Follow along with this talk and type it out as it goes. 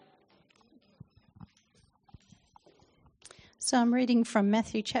So I'm reading from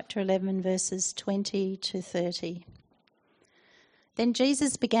Matthew chapter 11, verses 20 to 30. Then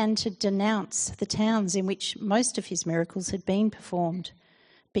Jesus began to denounce the towns in which most of his miracles had been performed,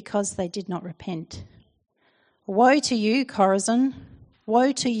 because they did not repent. Woe to you, Chorazin!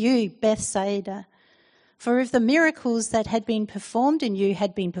 Woe to you, Bethsaida! For if the miracles that had been performed in you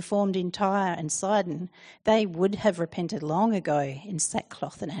had been performed in Tyre and Sidon, they would have repented long ago in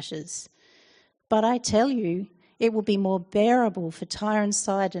sackcloth and ashes. But I tell you, it will be more bearable for Tyre and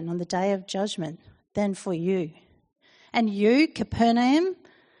Sidon on the day of judgment than for you. And you, Capernaum,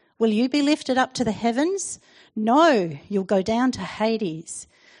 will you be lifted up to the heavens? No, you'll go down to Hades.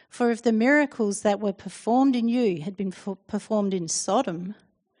 For if the miracles that were performed in you had been performed in Sodom,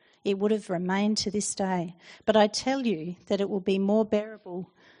 it would have remained to this day. But I tell you that it will be more bearable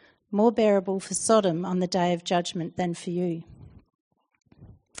for Sodom on the day of judgment than for you.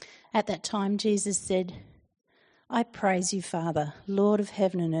 At that time, Jesus said, I praise you, Father, Lord of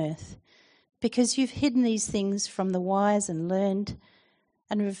heaven and earth, because you've hidden these things from the wise and learned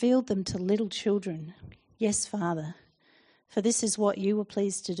and revealed them to little children. Yes, Father, for this is what you were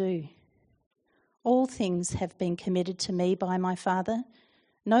pleased to do. All things have been committed to me by my Father.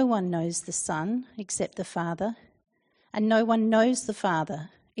 No one knows the Son except the Father, and no one knows the Father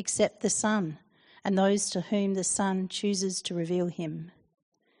except the Son, and those to whom the Son chooses to reveal him.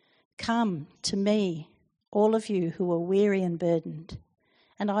 Come to me, all of you who are weary and burdened,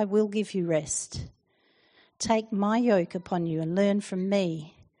 and I will give you rest. Take my yoke upon you and learn from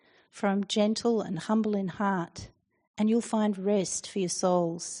me, for I'm gentle and humble in heart, and you'll find rest for your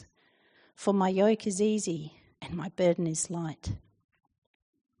souls. For my yoke is easy and my burden is light.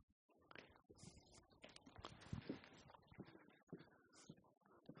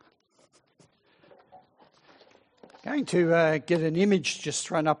 Going to get an image just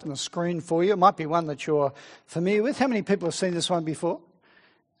thrown up on the screen for you. It might be one that you're familiar with. How many people have seen this one before?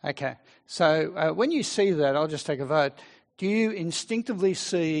 Okay. So when you see that, I'll just take a vote. Do you instinctively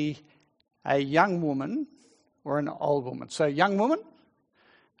see a young woman or an old woman? So young woman,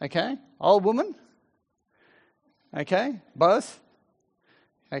 okay. Old woman, okay. Both,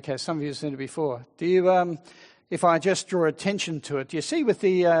 okay. Some of you have seen it before. Do you? If I just draw attention to it, do you see with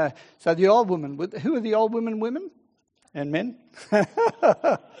the so the old woman? Who are the old women and men?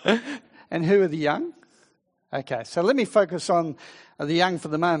 And who are the young? Okay, so let me focus on the young for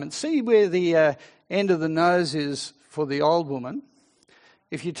the moment. See where the end of the nose is for the old woman.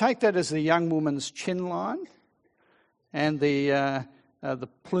 If you take that as the young woman's chin line and the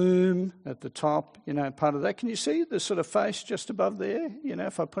plume at the top, part of that, can you see the sort of face just above there,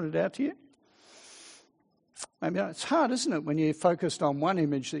 if I put it out to you? Maybe it's hard, isn't it, when you're focused on one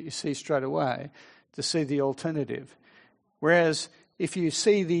image that you see straight away to see the alternative. Whereas if you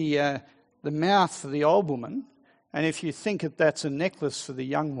see the mouth for the old woman, and if you think that that's a necklace for the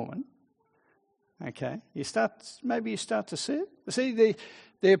young woman, okay, you start to see it. See,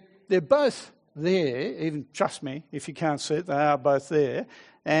 they're both there. Even trust me, if you can't see it, they are both there.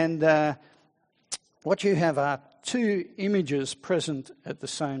 And what you have are two images present at the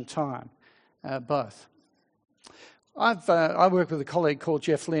same time, both. I work with a colleague called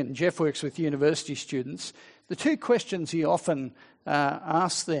Jeff Lynn. Jeff works with university students. The two questions he often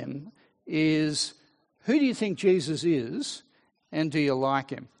asks them is, who do you think Jesus is, and do you like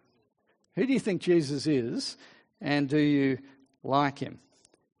him? Who do you think Jesus is, and do you like him?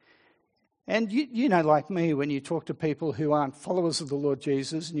 And you know, like me, when you talk to people who aren't followers of the Lord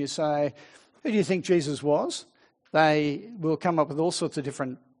Jesus and you say, who do you think Jesus was? They will come up with all sorts of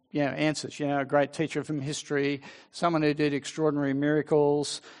different answers. A great teacher from history, someone who did extraordinary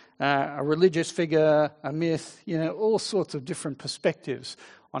miracles, a religious figure, a myth, all sorts of different perspectives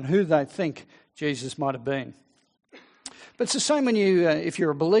on who they think Jesus might have been. But it's the same when if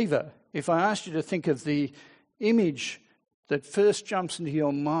you're a believer. If I asked you to think of the image that first jumps into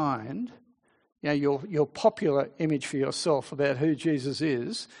your mind, your popular image for yourself about who Jesus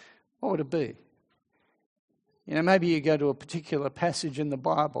is, what would it be? Maybe you go to a particular passage in the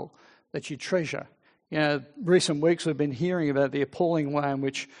Bible that you treasure. Recent weeks we've been hearing about the appalling way in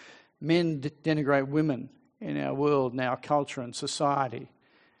which men denigrate women in our world, in our culture and society.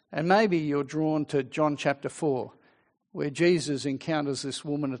 And maybe you're drawn to John chapter 4, where Jesus encounters this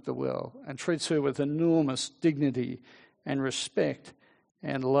woman at the well and treats her with enormous dignity and respect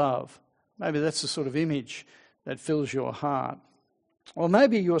and love. Maybe that's the sort of image that fills your heart. Or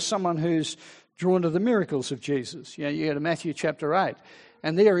maybe you're someone who's drawn to the miracles of Jesus. You go to Matthew chapter 8,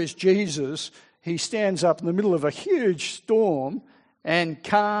 and there is Jesus. He stands up in the middle of a huge storm and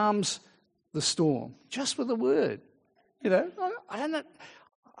calms the storm, just with a word. I don't know.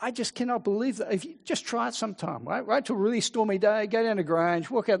 I just cannot believe that. If you just try it sometime, right? Wait till a really stormy day, go down to Grange,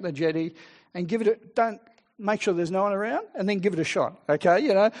 walk out the jetty, and give it don't make sure there's no one around, and then give it a shot.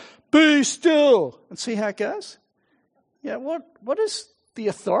 Okay, be still and see how it goes. Yeah, what is the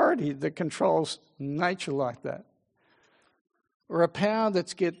authority that controls nature like that? Or a power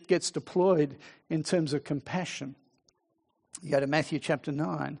that gets deployed in terms of compassion. You go to Matthew chapter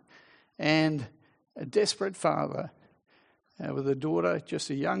 9, and a desperate father with a daughter, just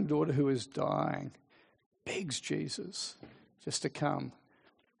a young daughter who is dying, begs Jesus just to come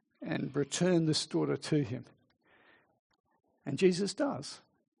and return this daughter to him. And Jesus does.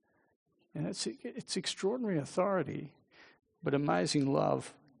 And it's extraordinary authority, but amazing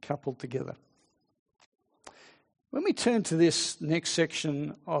love coupled together. When we turn to this next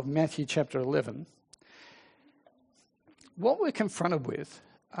section of Matthew chapter 11, what we're confronted with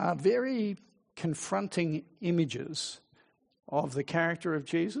are very confronting images of the character of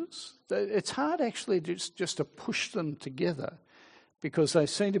Jesus. It's hard actually just to push them together because they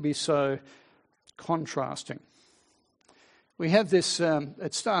seem to be so contrasting. We have this,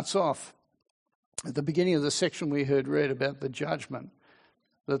 it starts off at the beginning of the section we heard read about the judgment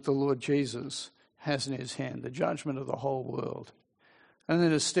that the Lord Jesus has in his hand, the judgment of the whole world. And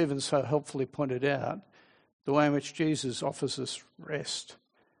then, as Stephen so helpfully pointed out, the way in which Jesus offers us rest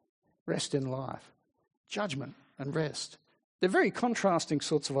in life, judgment and rest. They're very contrasting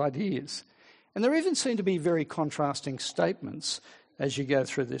sorts of ideas. And there even seem to be very contrasting statements as you go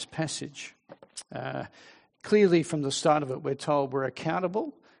through this passage. Clearly, from the start of it, we're told we're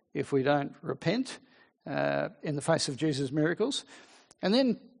accountable if we don't repent in the face of Jesus' miracles. And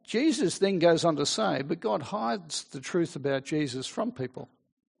then Jesus then goes on to say, but God hides the truth about Jesus from people.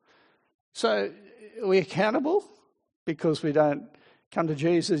 So are we accountable because we don't come to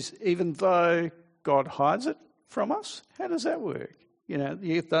Jesus even though God hides it from us? How does that work? You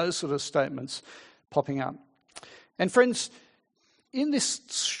get those sort of statements popping up. And friends, in this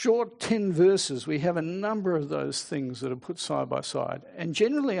short 10 verses, we have a number of those things that are put side by side. And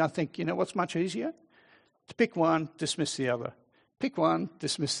generally, I think, what's much easier? To pick one, dismiss the other. Pick one,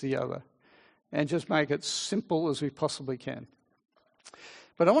 dismiss the other. And just make it simple as we possibly can.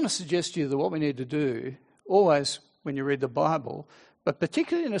 But I want to suggest to you that what we need to do, always when you read the Bible, but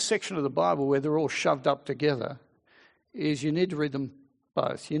particularly in a section of the Bible where they're all shoved up together, is you need to read them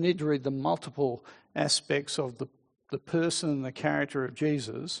both. You need to read the multiple aspects of the person and the character of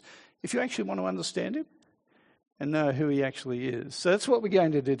Jesus if you actually want to understand him and know who he actually is. So that's what we're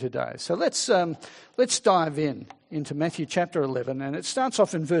going to do today. So let's dive into Matthew chapter 11, and it starts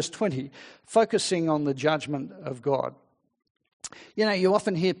off in verse 20, focusing on the judgment of God. You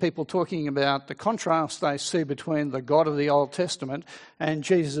often hear people talking about the contrast they see between the God of the Old Testament and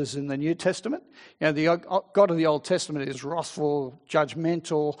Jesus in the New Testament. The God of the Old Testament is wrathful,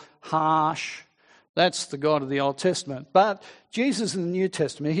 judgmental, harsh. That's the God of the Old Testament. But Jesus in the New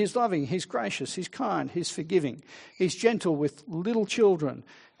Testament, he's loving, he's gracious, he's kind, he's forgiving. He's gentle with little children.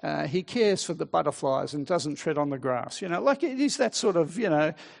 He cares for the butterflies and doesn't tread on the grass. Like it is that sort of,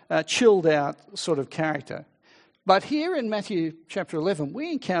 chilled out sort of character. But here in Matthew chapter 11,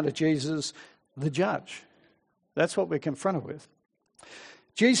 we encounter Jesus, the judge. That's what we're confronted with.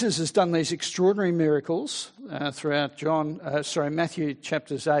 Jesus has done these extraordinary miracles throughout Matthew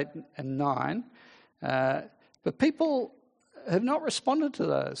chapters 8 and 9. But people have not responded to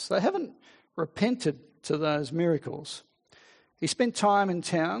those. They haven't repented to those miracles. He spent time in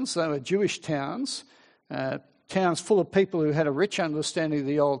towns, they were Jewish towns, towns full of people who had a rich understanding of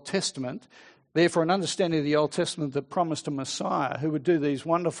the Old Testament, therefore an understanding of the Old Testament that promised a Messiah who would do these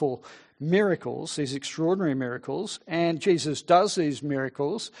wonderful miracles, these extraordinary miracles, and Jesus does these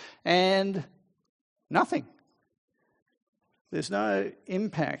miracles and nothing. There's no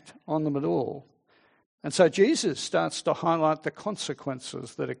impact on them at all. And so Jesus starts to highlight the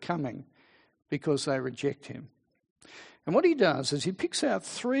consequences that are coming because they reject him. And what he does is he picks out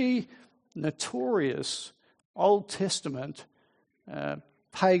three notorious Old Testament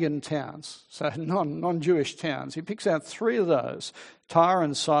pagan towns, so non-Jewish towns. He picks out three of those, Tyre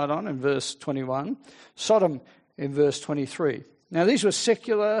and Sidon in verse 21, Sodom in verse 23. Now these were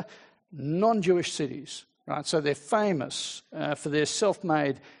secular, non-Jewish cities, right? So they're famous for their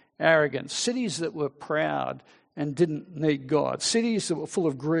self-made arrogance, cities that were proud and didn't need God, cities that were full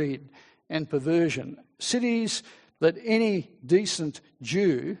of greed and perversion, cities that any decent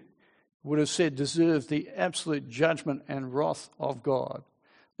Jew would have said deserved the absolute judgment and wrath of God.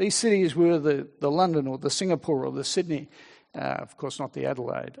 These cities were the London or the Singapore or the Sydney, of course not the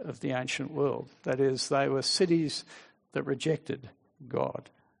Adelaide of the ancient world. That is, they were cities that rejected God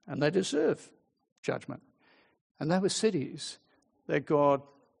and they deserve judgment. And they were cities that God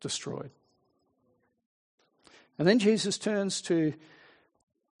destroyed. And then Jesus turns to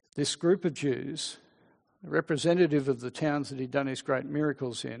this group of Jews, representative of the towns that he'd done his great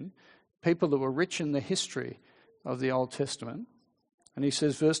miracles in, people that were rich in the history of the Old Testament. And he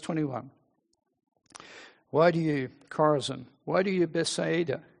says, verse 21, "Why do you, Chorazin, why do you,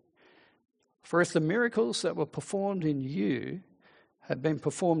 Bethsaida? For if the miracles that were performed in you had been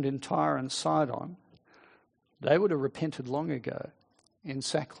performed in Tyre and Sidon, they would have repented long ago in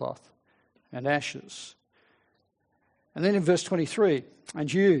sackcloth and ashes." And then in verse 23,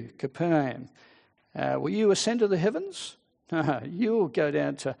 "And you, Capernaum, will you ascend to the heavens? You will go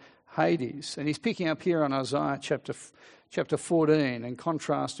down to Hades." And he's picking up here on Isaiah chapter 14 and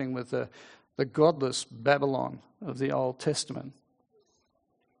contrasting with the godless Babylon of the Old Testament.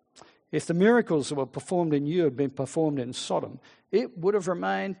 If the miracles that were performed in you had been performed in Sodom, it would have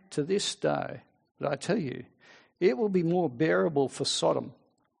remained to this day. But I tell you, it will be more bearable for Sodom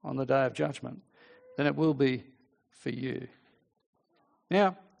on the day of judgment than it will be for you.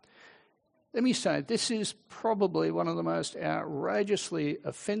 Now, let me say, this is probably one of the most outrageously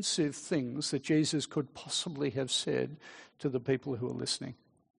offensive things that Jesus could possibly have said to the people who are listening.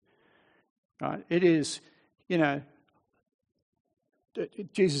 Right? It is,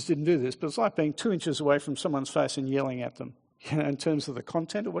 Jesus didn't do this, but it's like being 2 inches away from someone's face and yelling at them, in terms of the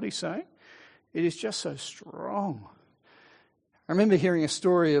content of what he's saying. It is just so strong. I remember hearing a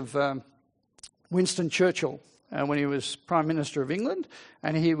story of Winston Churchill when he was Prime Minister of England,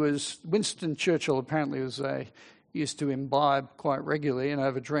 and Winston Churchill apparently used to imbibe quite regularly and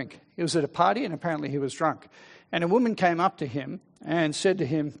overdrink. He was at a party and apparently he was drunk. And a woman came up to him and said to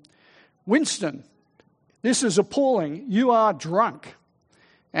him, "Winston, this is appalling. You are drunk."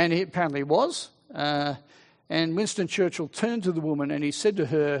 And he apparently was. And Winston Churchill turned to the woman and he said to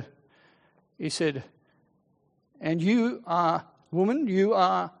her, he said, "And you are, woman, you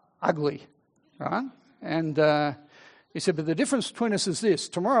are ugly." Right? And he said, "But the difference between us is this.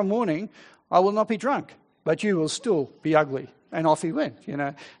 Tomorrow morning I will not be drunk, but you will still be ugly." And off he went,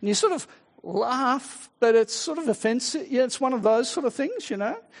 And you sort of laugh, but it's sort of offensive. Yeah, it's one of those sort of things,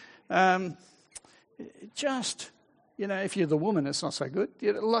 if you're the woman, it's not so good.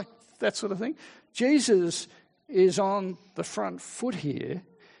 Like that sort of thing. Jesus is on the front foot here,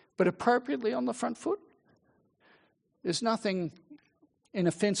 but appropriately on the front foot. There's nothing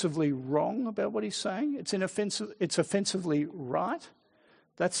inoffensively wrong about what he's saying. It's offensively right.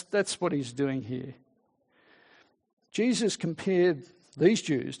 That's what he's doing here. Jesus compared these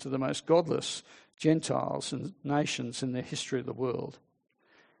Jews to the most godless Gentiles and nations in the history of the world.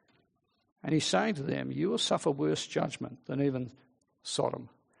 And he's saying to them, you will suffer worse judgment than even Sodom.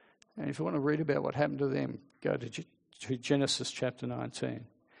 And if you want to read about what happened to them, go to Genesis chapter 19.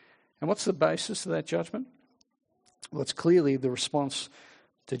 And what's the basis of that judgment? Well, it's clearly the response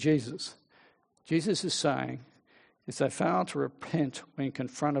to Jesus. Jesus is saying, if they fail to repent when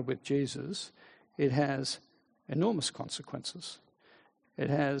confronted with Jesus, it has enormous consequences. It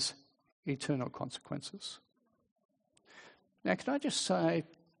has eternal consequences. Now, can I just say,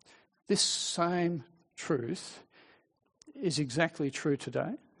 this same truth is exactly true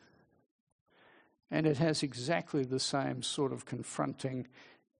today, and it has exactly the same sort of confronting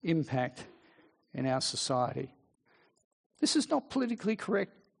impact in our society. This is not politically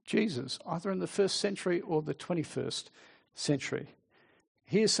correct Jesus, either in the 1st century or the 21st century.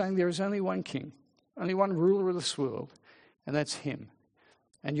 He is saying there is only one king, only one ruler of this world, and that's him.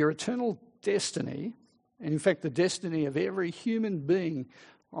 And your eternal destiny, and in fact the destiny of every human being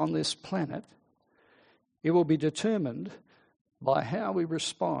on this planet, it will be determined by how we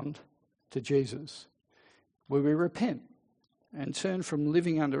respond to Jesus. Will we repent and turn from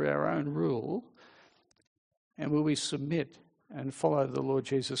living under our own rule, and will we submit and follow the Lord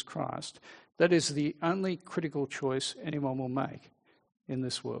Jesus Christ? That is the only critical choice anyone will make in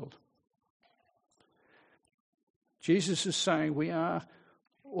this world. Jesus is saying we are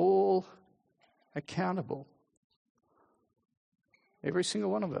all accountable. Every single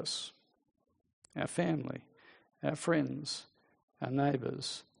one of us, our family, our friends, our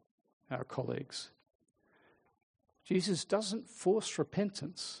neighbours, our colleagues. Jesus doesn't force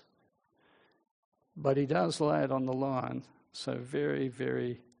repentance, but he does lay it on the line so very,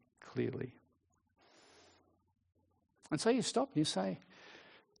 very clearly. And so you stop and you say,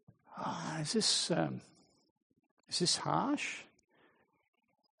 is this harsh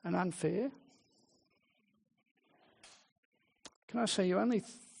and unfair? Can I say you only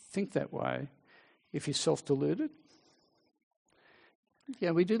think that way if you're self-deluded?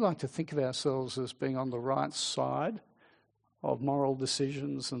 Yeah, we do like to think of ourselves as being on the right side of moral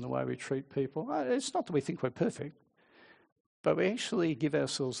decisions and the way we treat people. It's not that we think we're perfect, but we actually give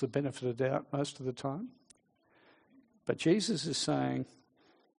ourselves the benefit of the doubt most of the time. But Jesus is saying,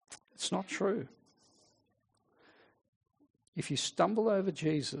 it's not true. If you stumble over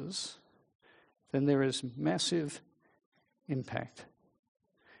Jesus, then there is massive impact.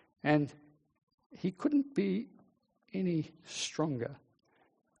 And he couldn't be any stronger.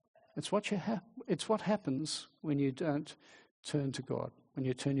 It's what happens when you don't turn to God, when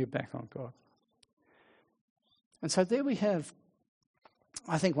you turn your back on God. And so there we have,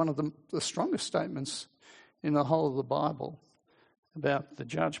 I think, one of the strongest statements in the whole of the Bible about the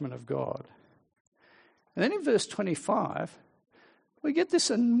judgment of God. And then in verse 25, we get this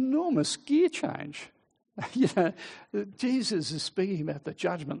enormous gear change. Jesus is speaking about the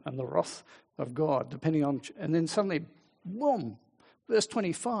judgment and the wrath of God, depending on, and then suddenly, boom, verse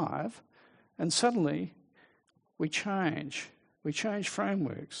 25, and suddenly we change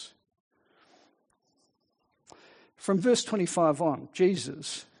frameworks. From verse 25 on,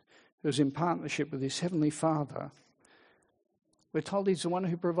 Jesus, who's in partnership with his heavenly Father, we're told he's the one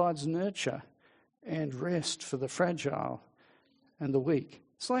who provides nurture and rest for the fragile and the weak.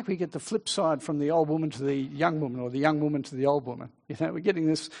 It's like we get the flip side from the old woman to the young woman, or the young woman to the old woman. We're getting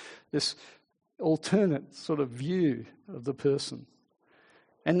this alternate sort of view of the person.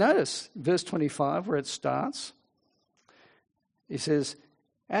 And notice verse 25 where it starts. He says,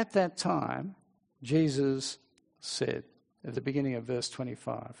 at that time, Jesus said, at the beginning of verse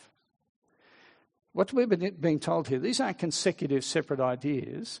 25. What we're being told here, these aren't consecutive separate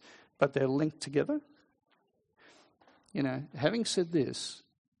ideas, but they're linked together. Having said this,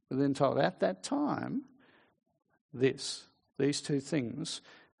 we're then told at that time, these two things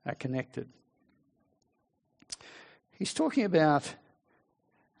are connected. He's talking about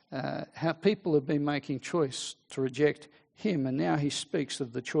how people have been making choice to reject him, and now he speaks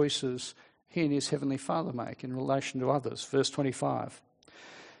of the choices he and his heavenly Father make in relation to others. Verse 25.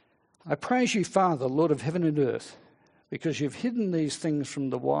 I praise you, Father, Lord of heaven and earth, because you've hidden these things from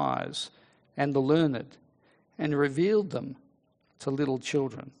the wise and the learned and revealed them to little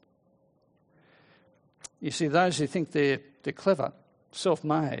children. You see, those who think they're clever,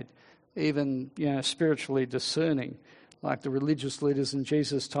 self-made, even spiritually discerning, like the religious leaders in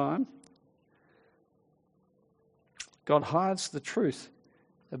Jesus' time, God hides the truth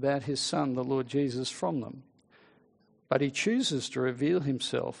about his Son, the Lord Jesus, from them. But he chooses to reveal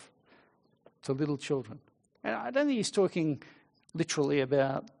himself to little children. And I don't think he's talking literally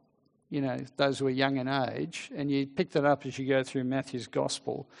about, those who are young in age, and you pick that up as you go through Matthew's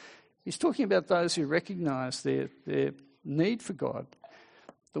Gospel. He's talking about those who recognise their need for God,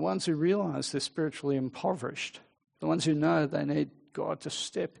 the ones who realise they're spiritually impoverished, the ones who know they need God to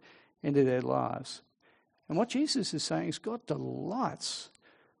step into their lives. And what Jesus is saying is God delights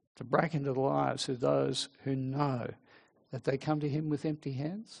to break into the lives of those who know that they come to him with empty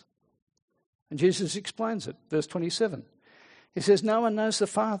hands. And Jesus explains it, verse 27. He says, no one knows the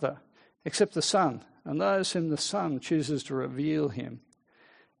Father except the Son, and those whom the Son chooses to reveal him.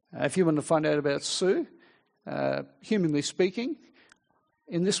 If you want to find out about Sue, humanly speaking,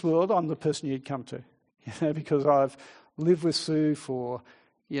 in this world, I'm the person you'd come to, because I've lived with Sue for,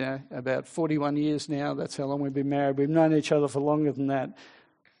 about 41 years now. That's how long we've been married. We've known each other for longer than that.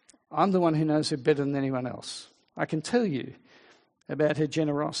 I'm the one who knows her better than anyone else. I can tell you about her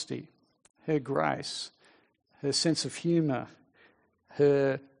generosity, her grace, her sense of humour,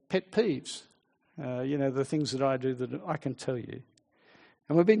 her pet peeves, the things that I do that I can tell you.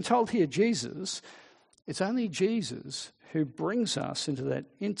 And we've been told here, it's only Jesus who brings us into that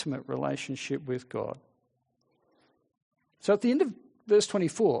intimate relationship with God. So at the end of verse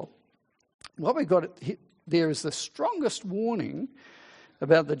 24, what we've got there is the strongest warning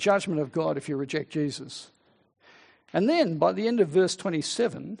about the judgment of God if you reject Jesus. And then by the end of verse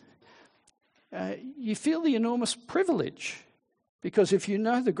 27, you feel the enormous privilege, because if you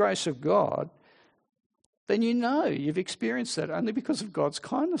know the grace of God, then you know you've experienced that only because of God's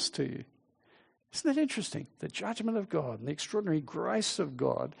kindness to you. Isn't that interesting? The judgment of God and the extraordinary grace of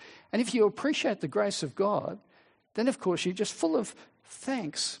God. And if you appreciate the grace of God, then of course you're just full of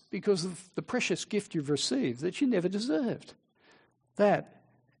thanks because of the precious gift you've received that you never deserved. That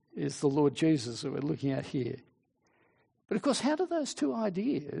is the Lord Jesus that we're looking at here. But of course, how do those two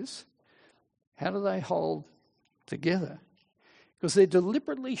ideas, how do they hold together? Because they're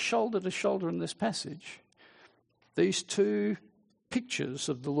deliberately shoulder to shoulder in this passage. These two pictures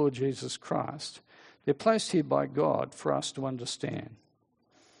of the Lord Jesus Christ, they're placed here by God for us to understand.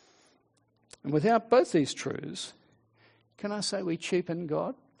 And without both these truths, can I say we cheapen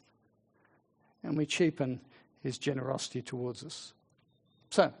God? And we cheapen his generosity towards us.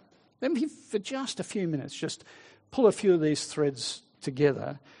 So, let me, for just a few minutes, just pull a few of these threads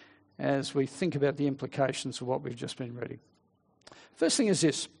together as we think about the implications of what we've just been reading. First thing is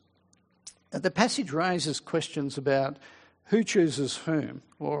this. The passage raises questions about who chooses whom,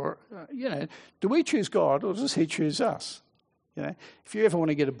 or, do we choose God or does he choose us? If you ever want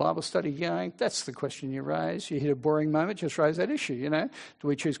to get a Bible study going, that's the question you raise. You hit a boring moment, just raise that issue, Do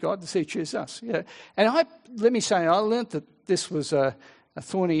we choose God? Does he choose us? And let me say, I learnt that this was a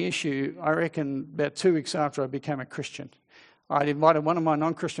thorny issue, I reckon, about 2 weeks after I became a Christian. I'd invited one of my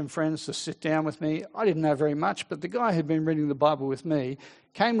non-Christian friends to sit down with me. I didn't know very much, but the guy who'd been reading the Bible with me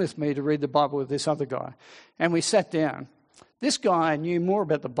came with me to read the Bible with this other guy. And we sat down. This guy knew more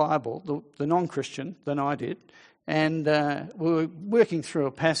about the Bible, the non-Christian, than I did. And we were working through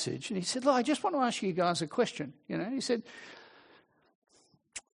a passage. And he said, I just want to ask you guys a question. He said,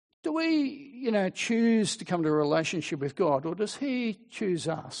 do we, choose to come to a relationship with God, or does he choose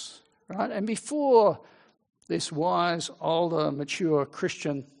us? Right? And before this wise, older, mature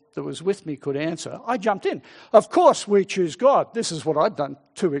Christian that was with me could answer, I jumped in. Of course we choose God. This is what I'd done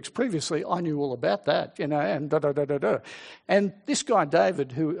 2 weeks previously. I knew all about that, and da-da-da-da-da. And this guy,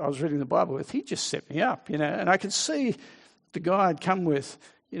 David, who I was reading the Bible with, he just set me up, and I could see the guy I'd come with,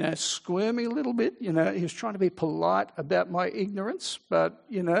 squirming a little bit. He was trying to be polite about my ignorance, but,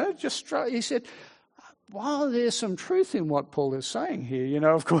 he said, while there's some truth in what Paul is saying here,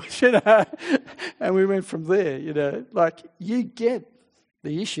 of course, and we went from there, you get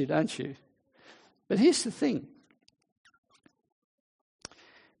the issue, don't you? But here's the thing.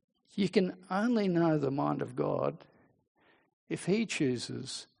 You can only know the mind of God if he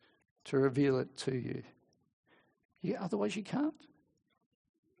chooses to reveal it to you. Otherwise you can't.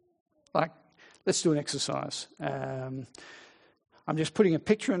 Let's do an exercise. I'm just putting a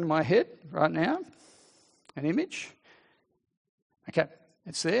picture in my head right now. An image. Okay,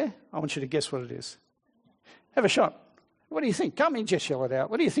 it's there. I want you to guess what it is. Have a shot. What do you think? Can't me just yell it out.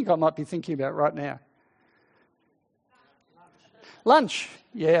 What do you think I might be thinking about right now? Lunch.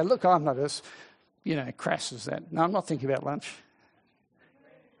 Yeah, look, I'm not as, crass as that. No, I'm not thinking about lunch.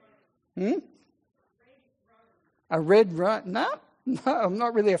 A red rose? No, I'm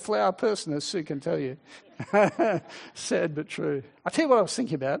not really a flower person, as Sue can tell you. Sad but true. I'll tell you what I was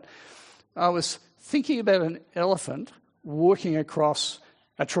thinking about. I was thinking about an elephant walking across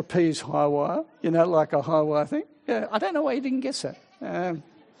a trapeze high wire, like a high wire thing. Yeah, I don't know why you didn't guess that. Darren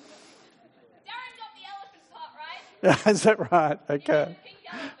got the elephant part right. Is that right? Okay. Pink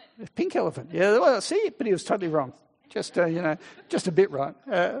elephant. Pink elephant. Yeah, well, see, but he was totally wrong. Just, just a bit right.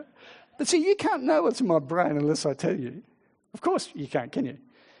 But see, you can't know what's in my brain unless I tell you. Of course you can't, can you?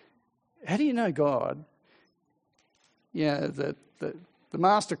 How do you know God? The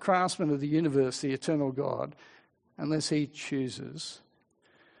master craftsman of the universe, the eternal God, unless he chooses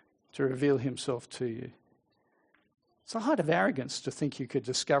to reveal himself to you. It's a height of arrogance to think you could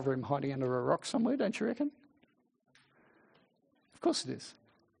discover him hiding under a rock somewhere, don't you reckon? Of course it is.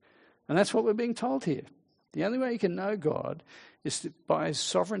 And that's what we're being told here. The only way you can know God is that by his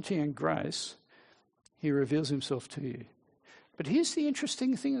sovereignty and grace, he reveals himself to you. But here's the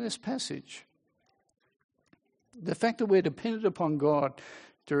interesting thing in this passage. The fact that we're dependent upon God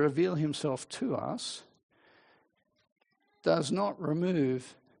to reveal himself to us does not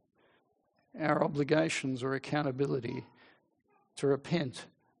remove our obligations or accountability to repent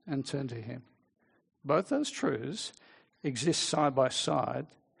and turn to him. Both those truths exist side by side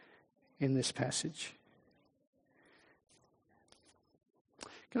in this passage.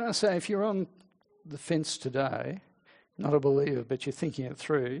 Can I say, if you're on the fence today, not a believer, but you're thinking it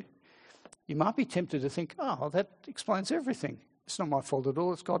through, you might be tempted to think, that explains everything. It's not my fault at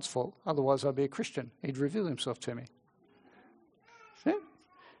all, it's God's fault. Otherwise I'd be a Christian. He'd reveal himself to me. See?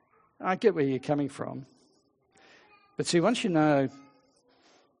 I get where you're coming from. But see, once you know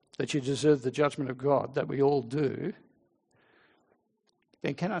that you deserve the judgment of God, that we all do,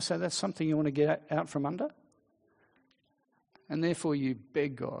 then can I say that's something you want to get out from under? And therefore you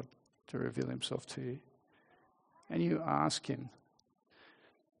beg God to reveal himself to you. And you ask him.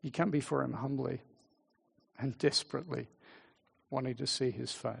 You come before him humbly and desperately wanting to see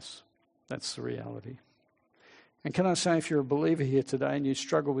his face. That's the reality. And can I say, if you're a believer here today and you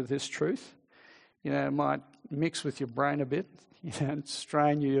struggle with this truth, it might mix with your brain a bit, and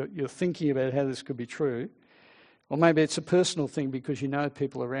strain you, you're thinking about how this could be true. Or maybe it's a personal thing because you know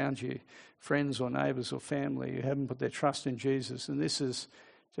people around you, friends or neighbours or family who haven't put their trust in Jesus, and this is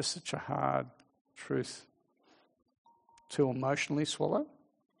just such a hard truth to emotionally swallow.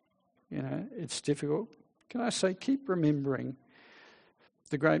 It's difficult. Can I say, keep remembering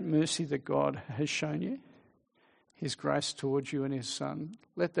the great mercy that God has shown you, his grace towards you and his Son.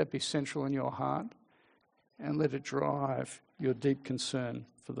 Let that be central in your heart. and let it drive your deep concern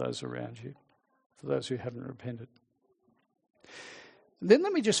for those around you, for those who haven't repented. Then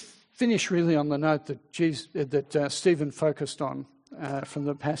let me just finish really on the note that Stephen focused on from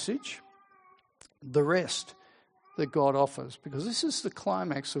the passage, the rest that God offers, because this is the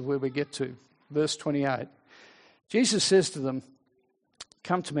climax of where we get to. Verse 28. Jesus says to them,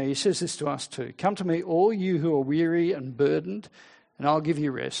 come to me. He says this to us too. Come to me, all you who are weary and burdened, and I'll give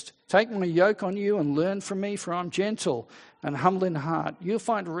you rest. Take my yoke on you and learn from me, for I'm gentle and humble in heart. You'll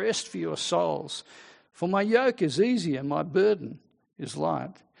find rest for your souls. For my yoke is easy and my burden is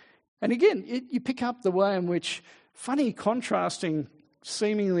light. And again, you pick up the way in which funny, contrasting,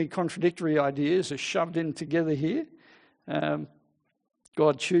 seemingly contradictory ideas are shoved in together here.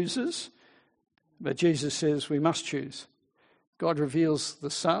 God chooses, but Jesus says we must choose. God reveals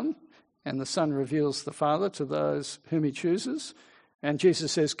the Son, and the Son reveals the Father to those whom he chooses. And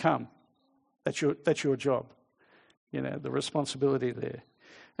Jesus says, come. That's your job. The responsibility there.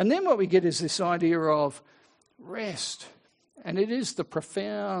 And then what we get is this idea of rest. And it is the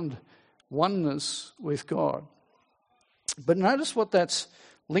profound oneness with God. But notice what that's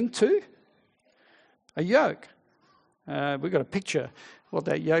linked to. A yoke. We've got a picture what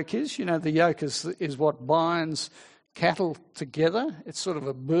that yoke is. The yoke is what binds cattle together. It's sort of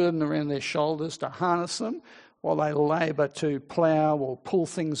a burden around their shoulders to harness them while they labour to plough or pull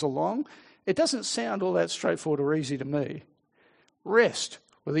things along. It doesn't sound all that straightforward or easy to me. Rest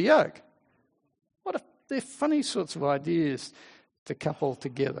with a yoke. They're funny sorts of ideas to couple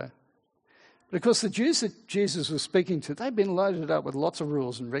together. But of course, the Jews that Jesus was speaking to, they've been loaded up with lots of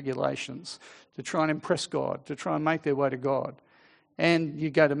rules and regulations to try and impress God, to try and make their way to God. And you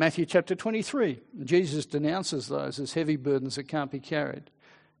go to Matthew chapter 23, and Jesus denounces those as heavy burdens that can't be carried.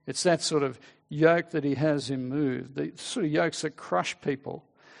 It's that sort of yoke that he has him move, the sort of yokes that crush people.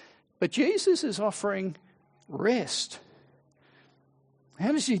 But Jesus is offering rest.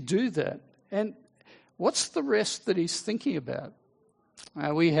 How does he do that? And what's the rest that he's thinking about?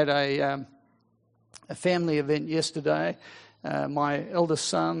 We had a family event yesterday. My eldest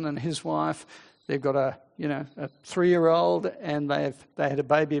son and his wife, they've got a 3-year-old, and they had a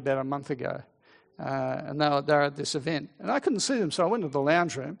baby about a month ago, and they were at this event, and I couldn't see them, so I went to the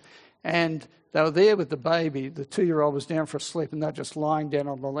lounge room, and they were there with the baby. The 2-year-old was down for a sleep, and they're just lying down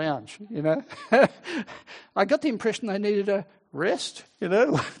on the lounge. I got the impression they needed a rest. They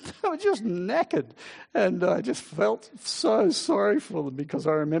were just knackered, and I just felt so sorry for them because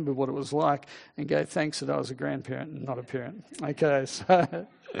I remembered what it was like and gave thanks that I was a grandparent and not a parent. Okay, so.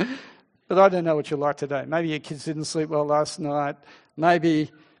 But I don't know what you're like today. Maybe your kids didn't sleep well last night.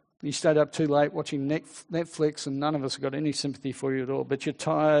 Maybe you stayed up too late watching Netflix, and none of us have got any sympathy for you at all. But you're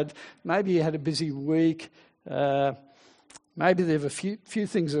tired. Maybe you had a busy week. Maybe there have a few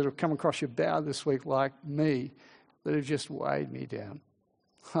things that have come across your bow this week, like me, that have just weighed me down.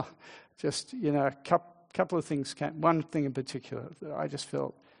 Just, a couple of things came. One thing in particular that I just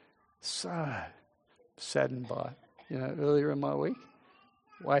felt so saddened by, earlier in my week.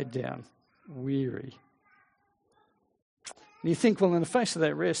 Weighed down. Weary. And you think, well, in the face of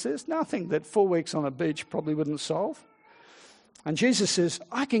that rest, there's nothing that 4 weeks on a beach probably wouldn't solve. And Jesus says,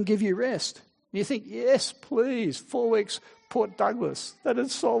 I can give you rest. And you think, yes, please, 4 weeks, Port Douglas, that'd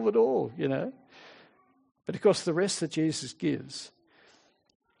solve it all, But of course, the rest that Jesus gives,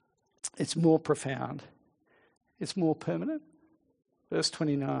 it's more profound. It's more permanent. Verse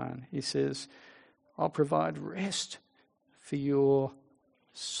 29, he says, I'll provide rest for your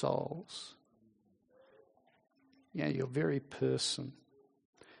souls. Your very person.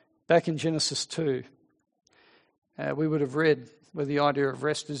 Back in Genesis 2, we would have read where the idea of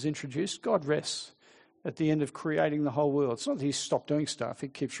rest is introduced. God rests at the end of creating the whole world. It's not that he's stopped doing stuff, he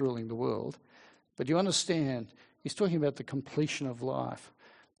keeps ruling the world. But you understand, he's talking about the completion of life,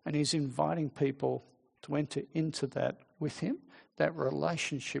 and he's inviting people to enter into that with him, that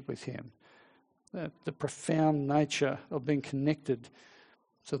relationship with him, the profound nature of being connected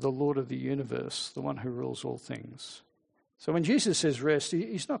to the Lord of the universe, the one who rules all things. So when Jesus says rest,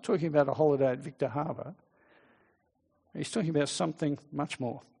 he's not talking about a holiday at Victor Harbour. He's talking about something much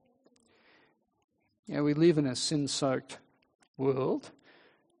more. We live in a sin-soaked world.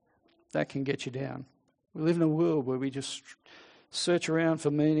 That can get you down. We live in a world where we just search around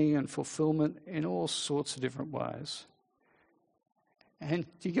for meaning and fulfillment in all sorts of different ways. And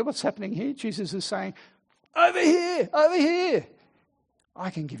do you get what's happening here? Jesus is saying, over here, I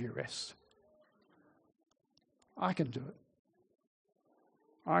can give you rest. I can do it.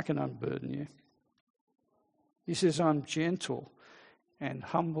 I can unburden you. He says, I'm gentle and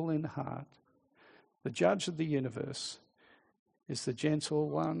humble in heart. The judge of the universe is the gentle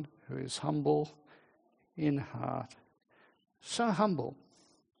one who is humble in heart, so humble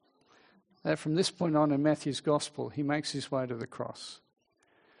that from this point on in Matthew's Gospel, he makes his way to the cross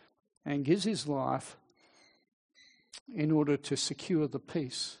and gives his life in order to secure the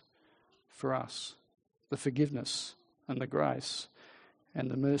peace for us, the forgiveness and the grace and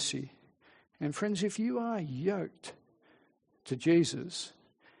the mercy. And friends, if you are yoked to Jesus,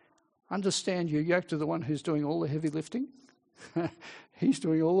 understand you're yoked to the one who's doing all the heavy lifting. He's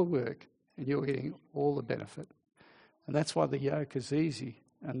doing all the work and you're getting all the benefit. And that's why the yoke is easy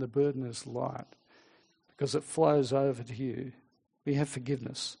and the burden is light, because it flows over to you. We have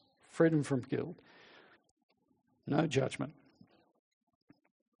forgiveness, freedom from guilt, no judgment.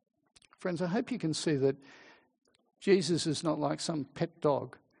 Friends, I hope you can see that Jesus is not like some pet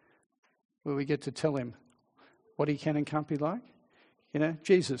dog where we get to tell him what he can and can't be like. You know,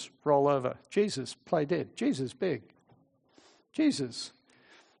 Jesus, roll over. Jesus, play dead. Jesus, beg. Jesus,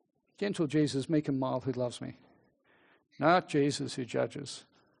 gentle Jesus, meek and mild, who loves me. Not Jesus who judges.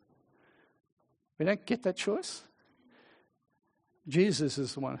 We don't get that choice. Jesus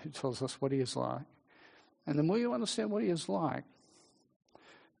is the one who tells us what he is like. And the more you understand what he is like,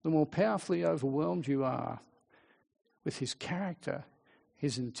 the more powerfully overwhelmed you are with his character,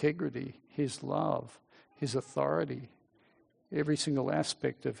 his integrity, his love, his authority, every single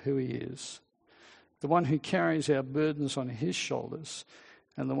aspect of who he is. The one who carries our burdens on his shoulders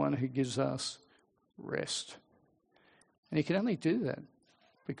and the one who gives us rest. And he can only do that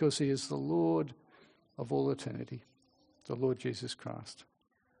because he is the Lord of all eternity, the Lord Jesus Christ.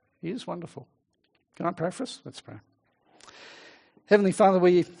 He is wonderful. Can I pray for us? Let's pray. Heavenly Father,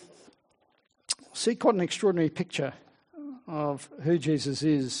 we see quite an extraordinary picture of who Jesus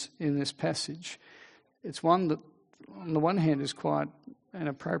is in this passage. It's one that, on the one hand, is quite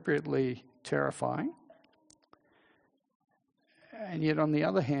inappropriately terrifying, and yet, on the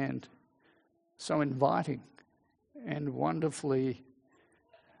other hand, so inviting and wonderfully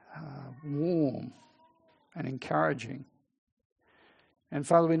warm and encouraging. And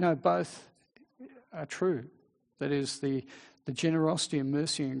Father, we know both are true. That is, the generosity and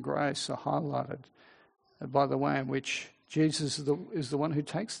mercy and grace are highlighted by the way in which Jesus is the one who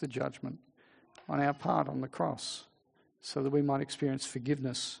takes the judgment on our part on the cross so that we might experience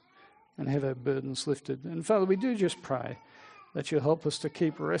forgiveness and have our burdens lifted. And Father, we do just pray that you'll help us to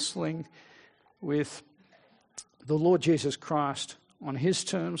keep wrestling with the Lord Jesus Christ on his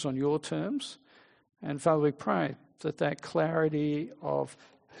terms, on your terms. And Father, we pray that clarity of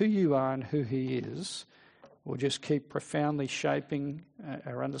who you are and who he is will just keep profoundly shaping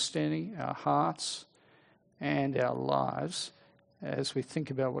our understanding, our hearts, and our lives as we think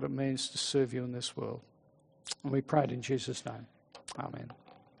about what it means to serve you in this world. And we pray it in Jesus' name. Amen.